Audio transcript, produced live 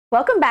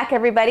Welcome back,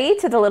 everybody,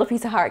 to the Little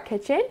Piece of Heart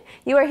Kitchen.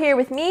 You are here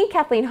with me,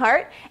 Kathleen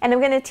Hart, and I'm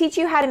going to teach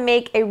you how to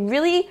make a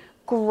really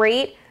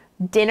great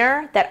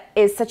dinner that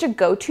is such a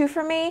go-to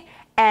for me,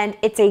 and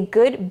it's a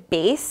good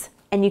base,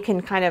 and you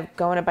can kind of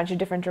go in a bunch of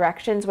different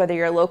directions, whether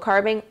you're low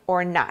carbing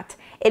or not.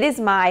 It is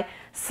my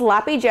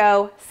Sloppy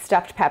Joe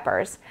stuffed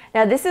peppers.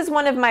 Now, this is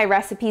one of my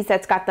recipes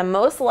that's got the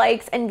most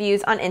likes and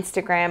views on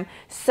Instagram,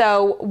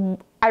 so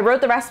I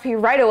wrote the recipe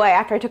right away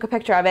after I took a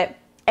picture of it,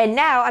 and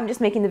now I'm just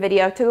making the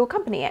video to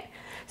accompany it.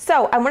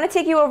 So I want to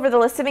take you over the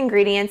list of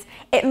ingredients.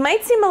 It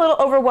might seem a little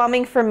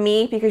overwhelming for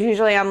me because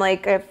usually I'm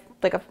like a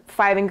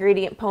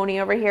 5-ingredient pony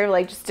over here,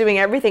 like just doing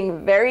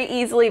everything very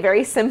easily,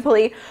 very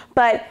simply,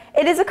 but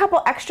it is a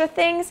couple extra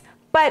things,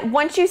 but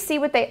once you see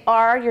what they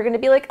are, you're going to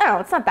be like, oh,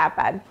 it's not that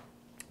bad.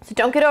 So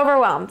don't get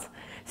overwhelmed.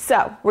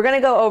 So we're going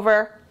to go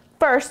over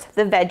first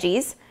the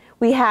veggies.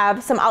 We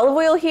have some olive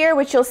oil here,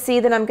 which you'll see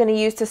that I'm going to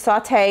use to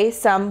saute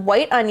some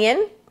white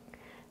onion,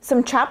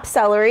 some chopped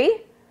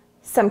celery,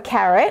 some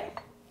carrot,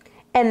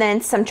 and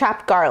then some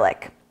chopped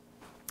garlic.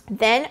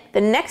 Then the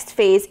next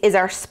phase is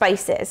our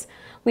spices.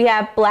 We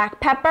have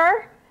black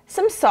pepper,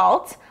 some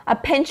salt, a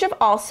pinch of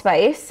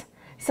allspice,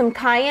 some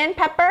cayenne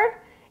pepper,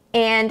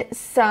 and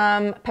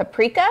some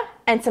paprika,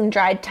 and some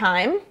dried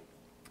thyme.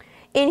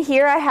 In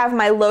here I have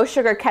my low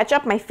sugar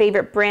ketchup, my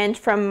favorite brand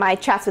from my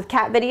Chats with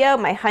Kat video,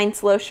 my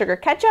Heinz low sugar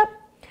ketchup.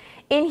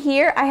 In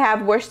here I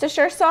have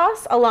Worcestershire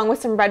sauce along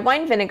with some red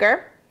wine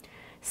vinegar,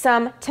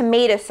 some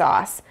tomato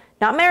sauce,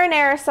 not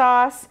marinara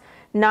sauce,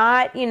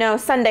 not,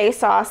 Sunday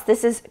sauce.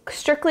 This is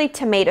strictly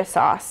tomato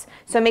sauce.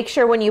 So make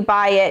sure when you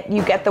buy it,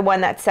 you get the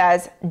one that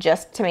says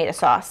just tomato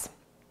sauce.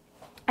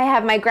 I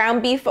have my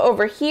ground beef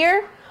over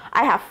here.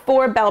 I have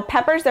 4 bell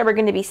peppers that we're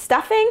going to be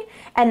stuffing.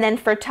 And then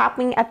for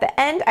topping at the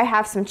end, I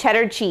have some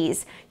cheddar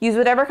cheese. Use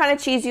whatever kind of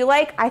cheese you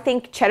like. I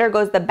think cheddar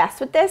goes the best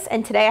with this.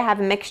 And today I have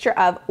a mixture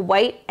of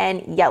white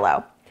and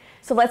yellow.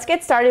 So let's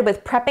get started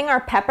with prepping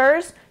our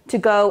peppers to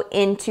go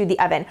into the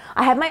oven.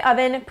 I have my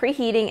oven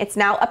preheating. It's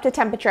now up to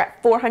temperature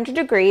at 400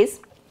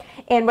 degrees.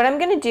 And what I'm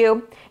going to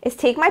do is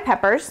take my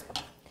peppers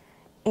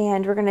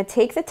and we're going to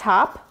take the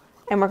top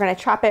and we're going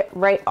to chop it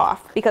right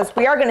off because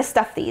we are going to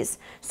stuff these.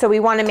 So we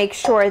want to make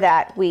sure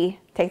that we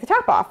take the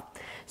top off.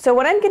 So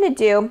what I'm going to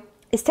do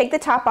is take the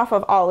top off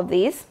of all of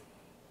these,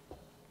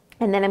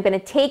 and then I'm going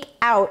to take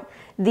out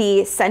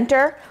the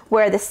center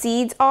where the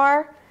seeds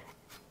are,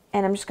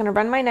 and I'm just going to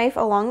run my knife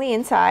along the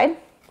inside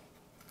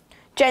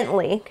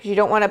gently because you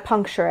don't want to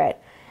puncture it.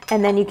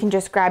 And then you can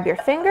just grab your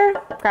finger,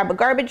 grab a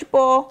garbage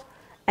bowl,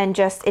 and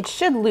it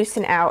should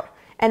loosen out.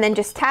 And then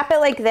just tap it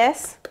like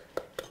this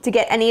to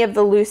get any of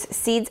the loose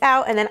seeds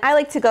out. And then I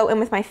like to go in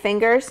with my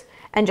fingers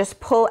and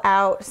just pull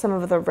out some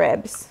of the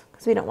ribs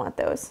because we don't want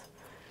those.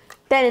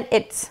 Then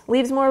it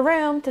leaves more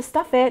room to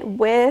stuff it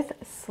with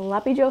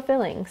Sloppy Joe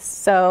fillings.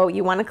 So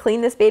you want to clean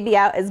this baby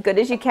out as good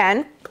as you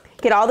can.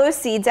 Get all those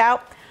seeds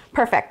out.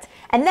 Perfect.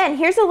 And then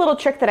here's a little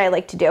trick that I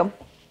like to do.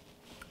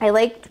 I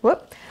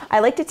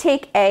like to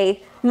take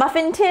a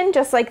muffin tin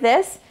just like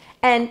this,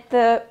 and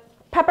the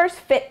peppers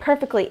fit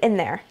perfectly in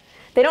there.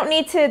 They don't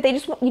need to,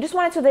 you just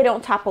want it so they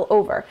don't topple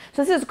over.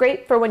 So this is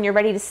great for when you're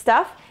ready to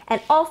stuff and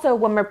also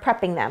when we're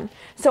prepping them.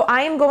 So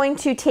I am going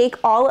to take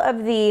all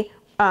of the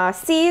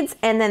seeds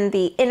and then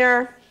the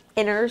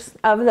inners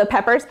of the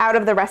peppers out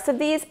of the rest of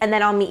these, and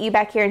then I'll meet you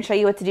back here and show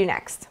you what to do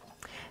next.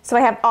 So I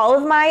have all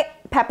of my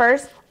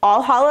peppers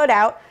all hollowed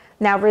out.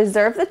 Now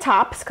reserve the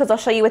tops because I'll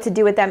show you what to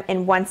do with them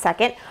in 1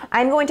 second.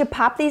 I'm going to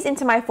pop these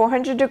into my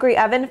 400-degree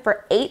oven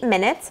for 8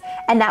 minutes,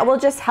 and that will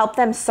just help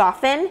them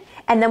soften,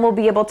 and then we'll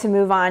be able to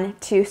move on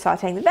to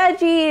sauteing the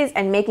veggies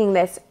and making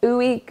this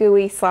ooey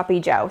gooey Sloppy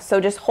Joe. So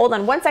just hold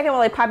on 1 second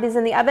while I pop these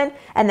in the oven,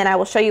 and then I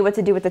will show you what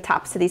to do with the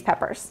tops to these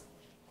peppers.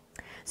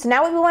 So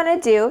now what we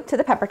want to do to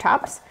the pepper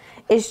tops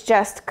is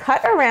just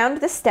cut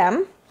around the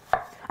stem.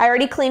 I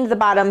already cleaned the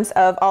bottoms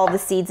of all the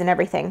seeds and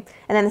everything,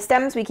 and then the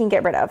stems we can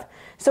get rid of.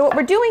 So what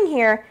we're doing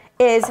here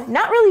is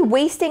not really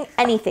wasting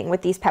anything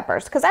with these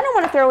peppers because I don't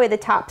want to throw away the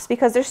tops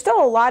because there's still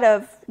a lot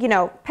of,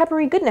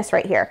 peppery goodness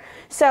right here.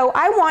 So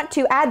I want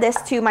to add this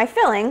to my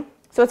filling.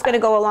 So it's going to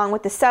go along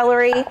with the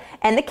celery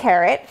and the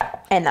carrot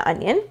and the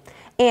onion.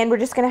 And we're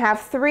just going to have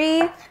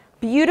 3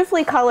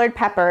 beautifully colored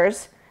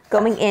peppers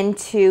going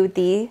into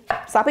the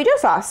Sloppy Joe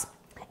sauce.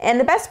 And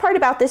the best part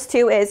about this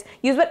too is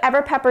use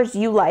whatever peppers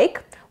you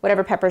like.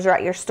 Whatever peppers are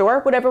at your store,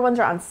 whatever ones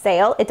are on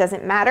sale, it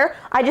doesn't matter.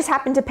 I just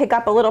happened to pick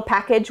up a little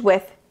package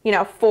with,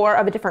 4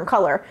 of a different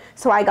color.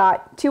 So I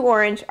got 2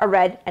 orange, a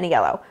red, and a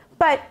yellow.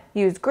 But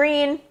use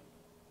green,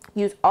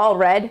 use all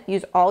red,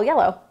 use all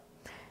yellow.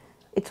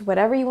 It's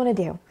whatever you want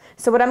to do.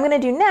 So what I'm going to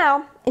do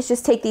now is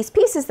just take these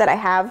pieces that I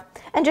have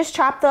and just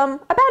chop them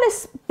about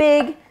as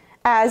big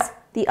as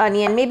the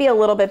onion, maybe a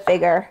little bit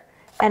bigger.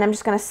 And I'm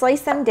just going to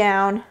slice them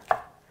down.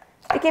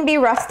 It can be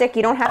rustic.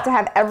 You don't have to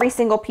have every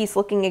single piece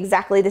looking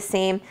exactly the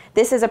same.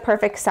 This is a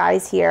perfect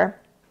size here.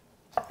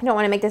 I don't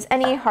want to make this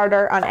any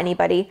harder on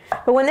anybody.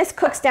 But when this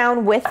cooks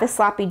down with the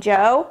Sloppy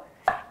Joe,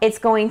 it's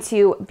going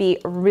to be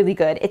really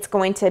good. It's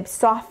going to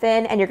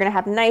soften, and you're gonna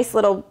have nice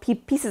little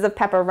pieces of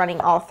pepper running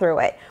all through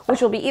it,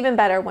 which will be even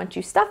better once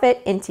you stuff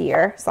it into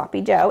your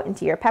Sloppy Joe,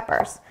 into your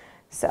peppers.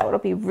 So it'll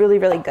be really,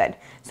 really good.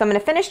 So I'm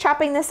gonna finish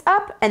chopping this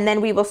up, and then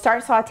we will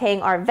start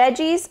sauteing our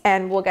veggies,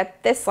 and we'll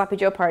get this Sloppy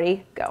Joe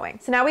party going.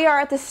 So now we are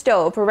at the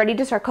stove. We're ready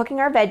to start cooking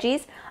our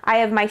veggies. I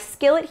have my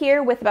skillet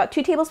here with about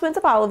 2 tablespoons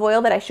of olive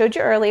oil that I showed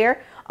you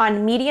earlier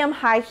on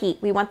medium-high heat.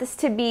 We want this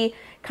to be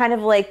kind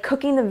of like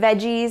cooking the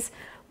veggies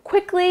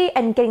quickly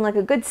and getting like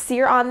a good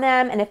sear on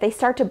them, and if they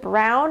start to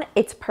brown,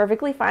 it's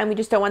perfectly fine. We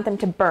just don't want them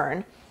to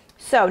burn.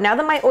 So now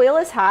that my oil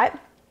is hot,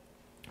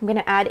 I'm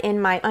gonna add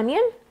in my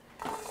onion.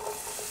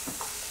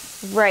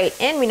 Right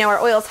in. We know our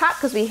oil's hot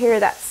because we hear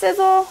that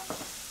sizzle.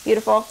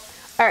 Beautiful.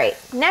 All right,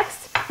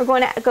 next we're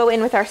going to go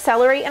in with our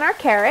celery and our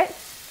carrot.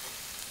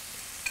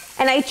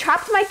 And I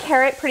chopped my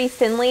carrot pretty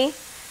thinly.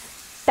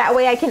 That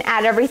way I can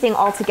add everything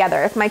all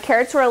together. If my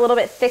carrots were a little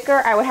bit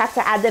thicker, I would have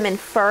to add them in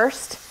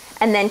first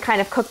and then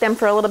kind of cook them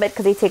for a little bit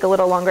because they take a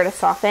little longer to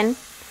soften.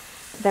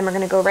 Then we're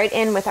going to go right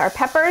in with our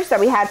peppers that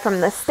we had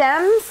from the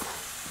stems,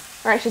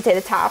 or I should say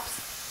the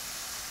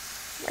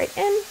tops. Right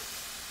in.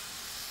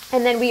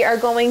 And then we are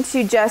going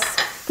to just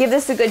give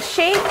this a good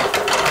shake,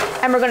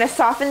 and we're going to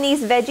soften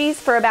these veggies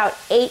for about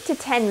 8 to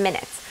 10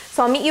 minutes.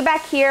 So I'll meet you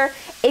back here.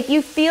 If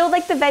you feel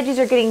like the veggies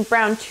are getting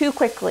browned too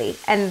quickly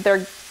and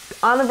they're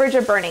on the verge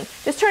of burning,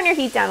 just turn your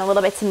heat down a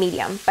little bit to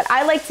medium. But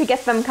I like to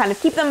get them, kind of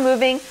keep them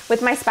moving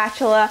with my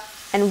spatula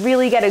and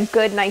really get a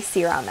good nice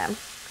sear on them.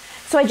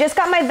 So I just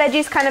got my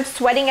veggies kind of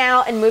sweating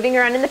out and moving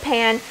around in the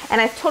pan, and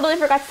I totally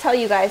forgot to tell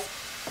you guys,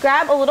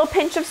 grab a little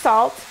pinch of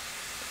salt,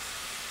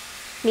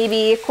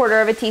 maybe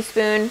 1/4 of a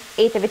teaspoon,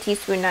 1/8 of a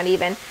teaspoon, not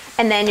even.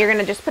 And then you're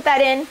gonna just put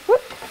that in,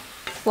 whoop,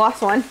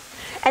 lost one.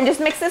 And just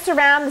mix this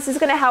around. This is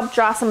gonna help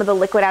draw some of the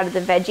liquid out of the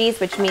veggies,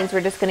 which means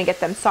we're just gonna get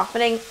them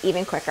softening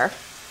even quicker.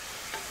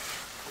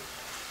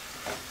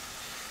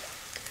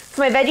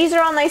 So my veggies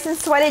are all nice and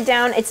sweated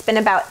down. It's been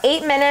about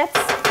 8 minutes.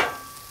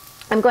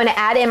 I'm going to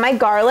add in my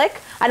garlic.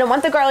 I don't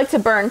want the garlic to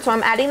burn, so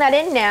I'm adding that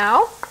in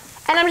now.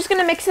 And I'm just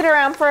gonna mix it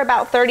around for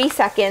about 30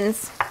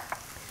 seconds.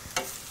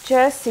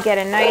 Just to get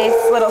a nice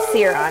little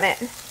sear on it.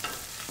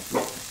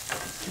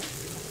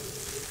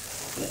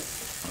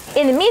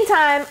 In the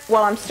meantime,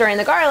 while I'm stirring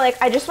the garlic,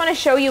 I just want to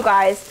show you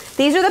guys,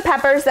 these are the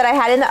peppers that I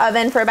had in the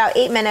oven for about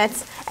 8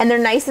 minutes, and they're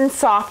nice and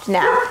soft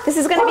now. This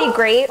is going to be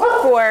great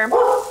for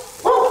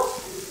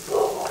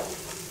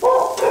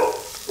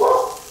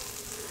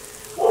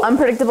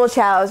unpredictable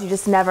chows. You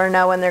just never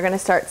know when they're going to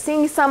start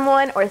seeing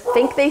someone or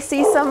think they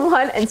see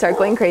someone and start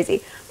going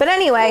crazy. But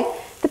anyway,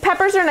 the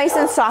peppers are nice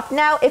and soft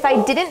now. If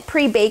I didn't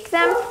pre-bake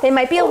them, they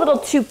might be a little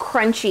too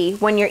crunchy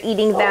when you're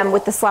eating them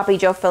with the Sloppy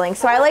Joe filling.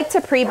 So I like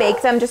to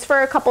pre-bake them just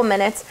for a couple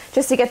minutes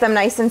just to get them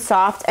nice and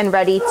soft and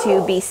ready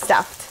to be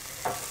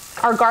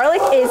stuffed. Our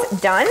garlic is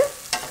done.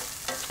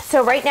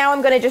 So right now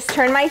I'm gonna just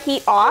turn my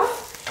heat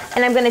off,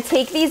 and I'm gonna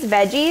take these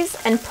veggies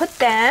and put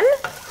them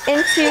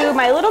into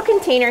my little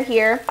container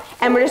here,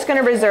 and we're just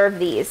gonna reserve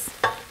these.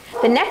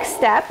 The next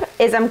step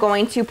is I'm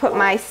going to put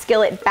my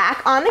skillet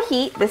back on the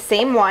heat, the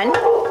same one,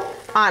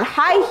 on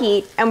high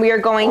heat, and we are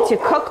going to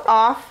cook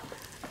off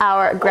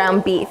our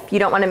ground beef. You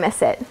don't want to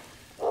miss it.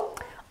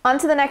 On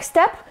to the next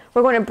step,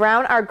 we're going to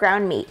brown our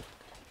ground meat.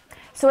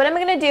 So what I'm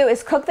going to do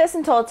is cook this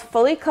until it's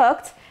fully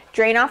cooked,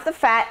 drain off the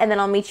fat, and then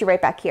I'll meet you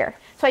right back here.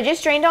 So I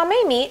just drained all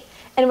my meat,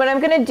 and what I'm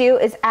going to do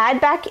is add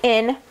back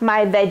in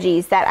my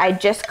veggies that I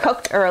just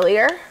cooked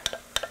earlier.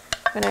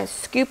 I'm going to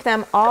scoop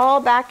them all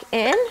back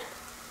in.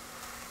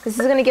 This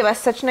is going to give us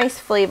such nice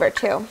flavor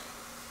too.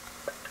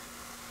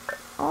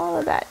 All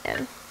of that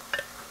in.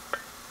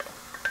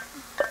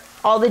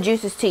 All the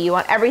juices too. You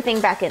want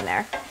everything back in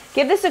there.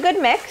 Give this a good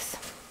mix.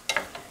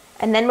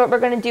 And then what we're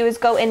going to do is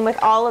go in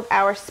with all of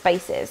our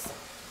spices.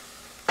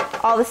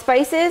 All the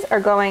spices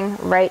are going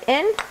right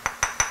in.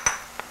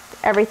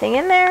 Everything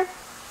in there.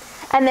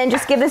 And then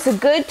just give this a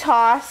good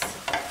toss.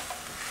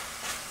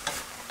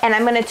 And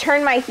I'm going to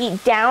turn my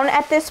heat down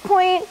at this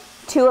point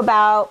to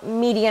about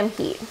medium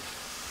heat.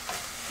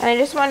 And I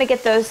just want to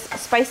get those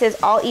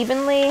spices all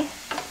evenly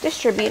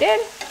distributed.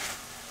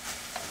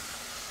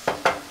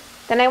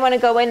 Then I want to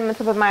go in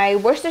with my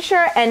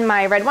Worcestershire and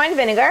my red wine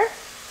vinegar.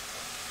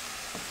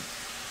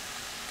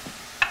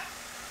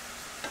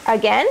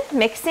 Again,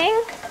 mixing.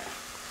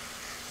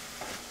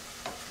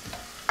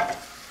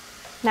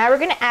 Now we're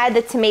going to add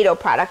the tomato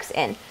products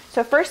in.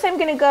 So first I'm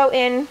going to go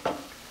in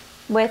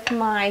with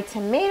my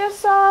tomato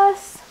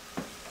sauce.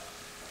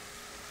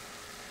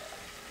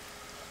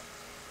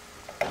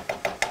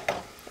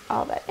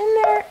 All that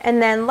in there.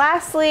 And then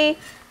lastly,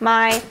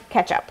 my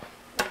ketchup.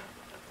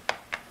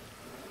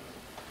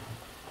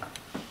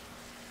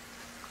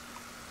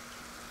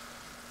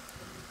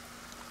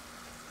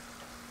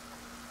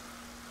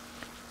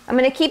 I'm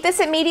going to keep this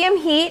at medium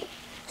heat,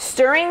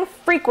 stirring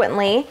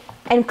frequently,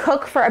 and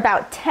cook for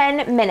about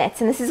 10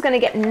 minutes. And this is going to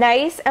get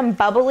nice and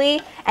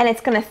bubbly, and it's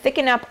going to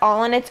thicken up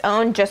all on its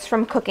own just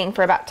from cooking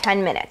for about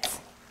 10 minutes.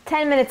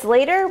 10 minutes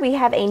later, we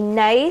have a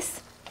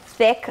nice,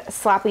 thick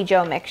Sloppy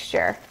Joe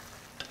mixture.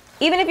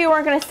 even if you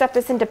weren't gonna stuff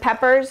this into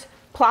peppers,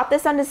 plop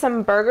this onto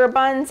some burger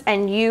buns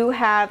and you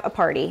have a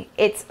party.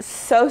 It's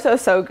so, so,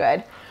 so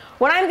good.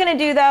 What I'm gonna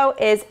do though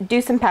is do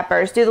some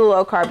peppers, do the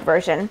low carb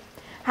version.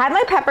 I have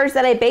my peppers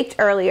that I baked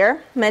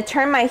earlier. I'm gonna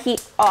turn my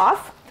heat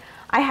off.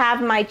 I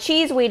have my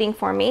cheese waiting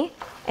for me.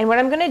 And what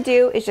I'm gonna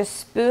do is just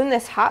spoon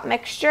this hot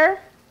mixture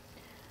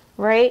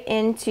right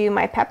into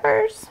my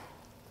peppers.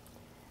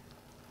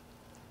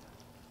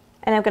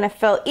 And I'm gonna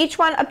fill each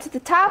one up to the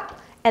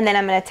top, and then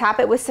I'm gonna top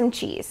it with some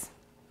cheese.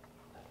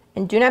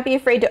 And do not be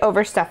afraid to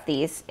overstuff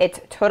these. It's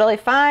totally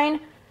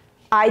fine.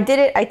 I did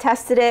it, I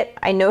tested it,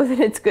 I know that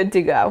it's good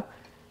to go.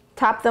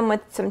 Top them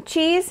with some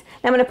cheese.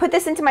 Now I'm gonna put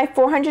this into my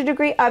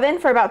 400-degree oven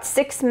for about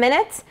 6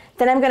 minutes.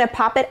 Then I'm gonna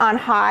pop it on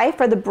high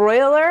for the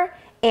broiler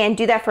and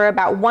do that for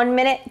about 1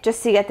 minute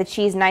just to get the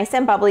cheese nice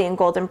and bubbly and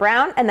golden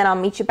brown. And then I'll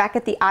meet you back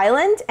at the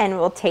island and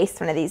we'll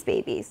taste one of these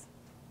babies.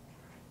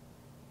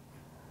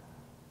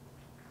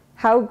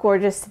 How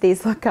gorgeous do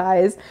these look,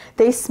 guys?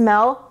 They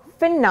smell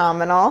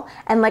phenomenal.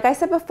 And like I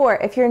said before,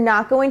 if you're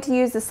not going to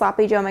use the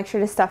Sloppy Joe, make sure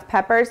to stuff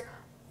peppers.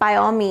 By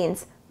all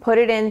means, put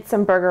it in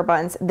some burger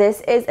buns.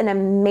 This is an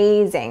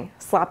amazing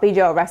Sloppy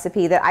Joe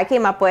recipe that I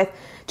came up with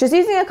just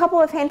using a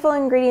couple of handful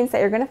of ingredients that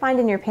you're gonna find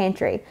in your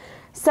pantry.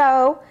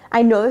 So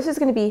I know this is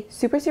gonna be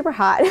super, super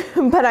hot,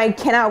 but I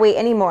cannot wait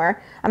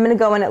anymore. I'm gonna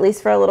go in at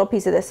least for a little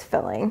piece of this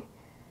filling.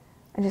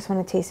 I just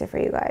wanna taste it for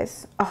you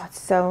guys.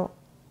 Oh,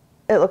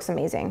 it looks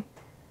amazing.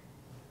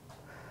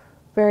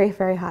 Very,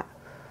 very hot.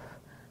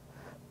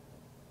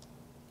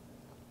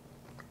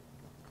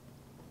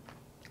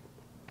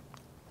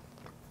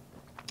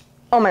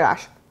 Oh my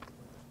gosh.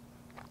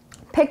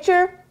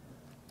 Picture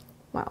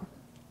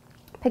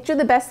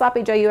the best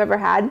Sloppy Joe you ever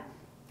had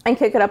and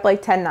kick it up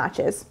like 10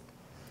 notches.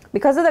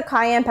 Because of the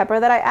cayenne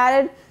pepper that I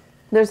added,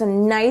 there's a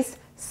nice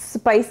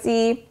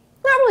spicy,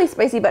 not really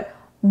spicy, but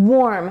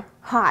warm,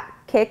 hot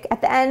kick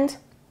at the end.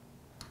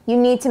 You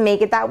need to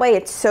make it that way.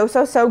 It's so,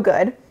 so, so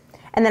good.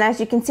 And then as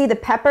you can see, the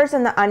peppers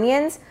and the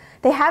onions,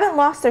 they haven't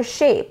lost their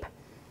shape.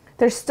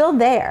 They're still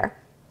there.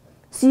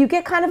 So you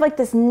get kind of like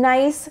this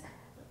nice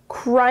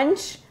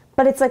crunch,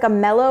 but it's like a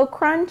mellow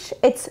crunch.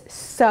 It's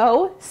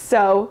so,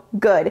 so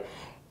good.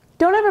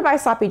 Don't ever buy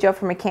Sloppy Joe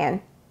from a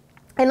can.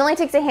 It only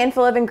takes a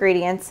handful of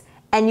ingredients,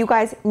 and you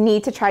guys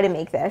need to try to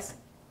make this.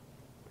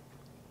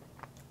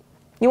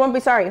 You won't be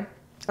sorry,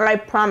 or I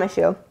promise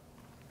you.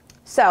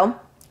 So,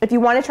 if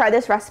you want to try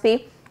this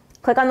recipe,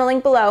 click on the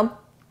link below.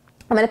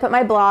 I'm going to put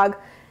my blog,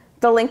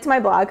 the link to my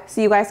blog,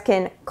 so you guys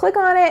can click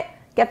on it,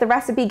 get the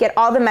recipe, get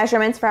all the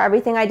measurements for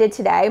everything I did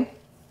today.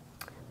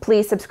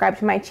 Please subscribe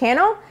to my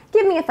channel.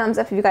 Give me a thumbs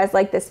up if you guys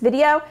like this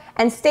video,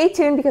 and stay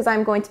tuned because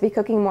I'm going to be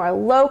cooking more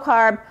low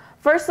carb,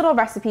 versatile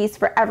recipes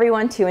for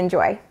everyone to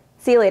enjoy.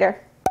 See you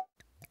later.